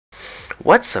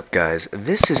What's up, guys?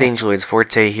 This is Angeloid's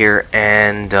Forte here,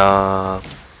 and yeah,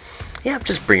 I'm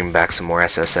just bringing back some more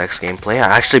SSX gameplay.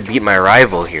 I actually beat my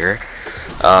rival here,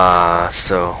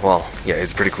 well, yeah,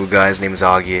 he's a pretty cool guy. His name is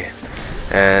Augie,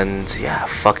 and yeah,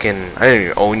 I didn't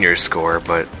even own your score,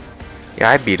 but yeah,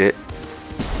 I beat it.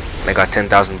 And I got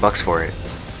 10,000 bucks for it.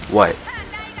 What?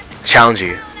 Challenge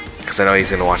you, because I know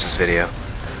he's gonna watch this video.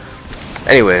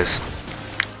 Anyways,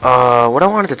 what I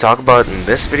wanted to talk about in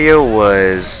this video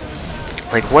was,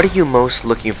 like, what are you most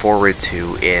looking forward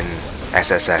to in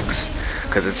SSX?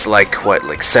 Because it's like, what,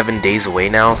 like 7 days away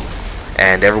now,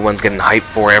 and everyone's getting hyped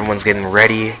for it, everyone's getting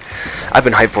ready. I've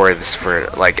been hyped for this for,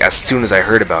 like, as soon as I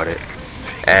heard about it.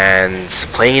 And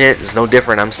playing it is no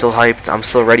different. I'm still hyped, I'm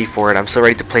still ready for it, I'm still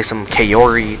ready to play some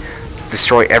Kaori,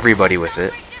 destroy everybody with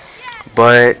it.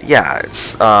 But, yeah,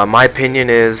 it's, my opinion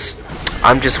is,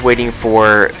 I'm just waiting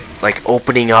for, like,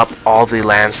 opening up all the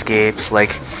landscapes.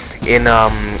 Like, in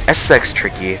SSX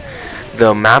Tricky,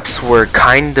 the maps were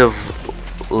kind of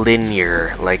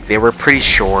linear, like they were pretty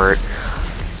short,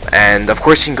 and of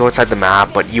course you can go inside the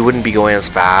map, but you wouldn't be going as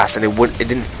fast, and it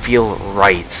didn't feel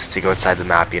right to go inside the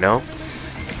map, you know?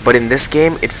 But in this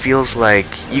game, it feels like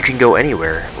you can go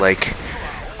anywhere. Like,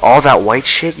 all that white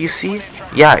shit you see,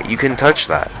 yeah, you can touch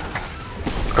that.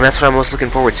 And that's what I'm most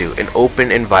looking forward to, an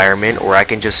open environment where I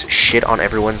can just shit on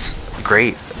everyone's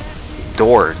great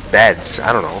door, beds,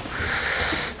 I don't know.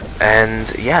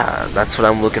 And yeah, that's what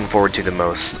I'm looking forward to the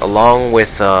most, along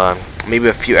with maybe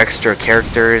a few extra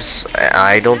characters.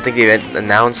 I don't think they've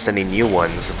announced any new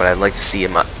ones, but I'd like to see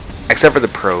them, except for the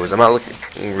pros. I'm not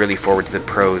looking really forward to the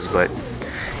pros, but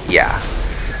yeah.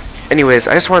 Anyways,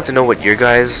 I just wanted to know what your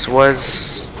guys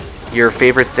was, your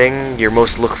favorite thing, your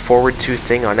most look forward to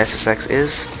thing on SSX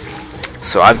is.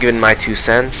 So I've given my 2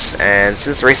 cents, and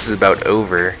since the race is about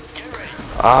over,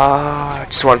 I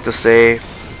just wanted to say,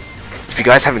 if you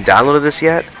guys haven't downloaded this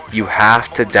yet, you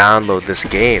have to download this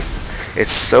game. It's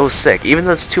so sick. Even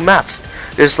though it's 2 maps,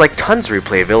 there's like tons of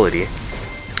replayability.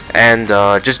 And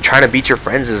just trying to beat your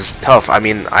friends is tough. I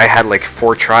mean, I had like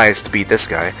 4 tries to beat this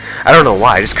guy. I don't know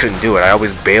why, I just couldn't do it. I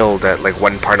always bailed at like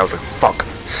one part and I was like, fuck,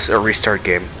 a restart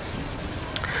game.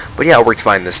 But yeah, it worked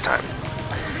fine this time.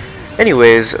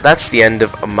 Anyways, that's the end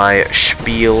of my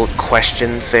spiel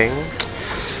question thing.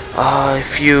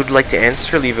 If you'd like to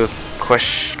answer, leave a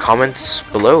comment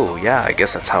below. Yeah, I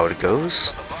guess that's how it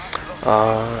goes.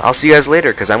 I'll see you guys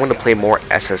later, because I'm going to play more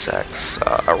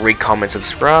SSX. Rate, comment,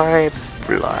 subscribe,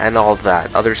 and all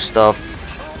that other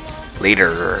stuff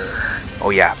later. Oh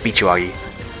yeah, beat you, Augie.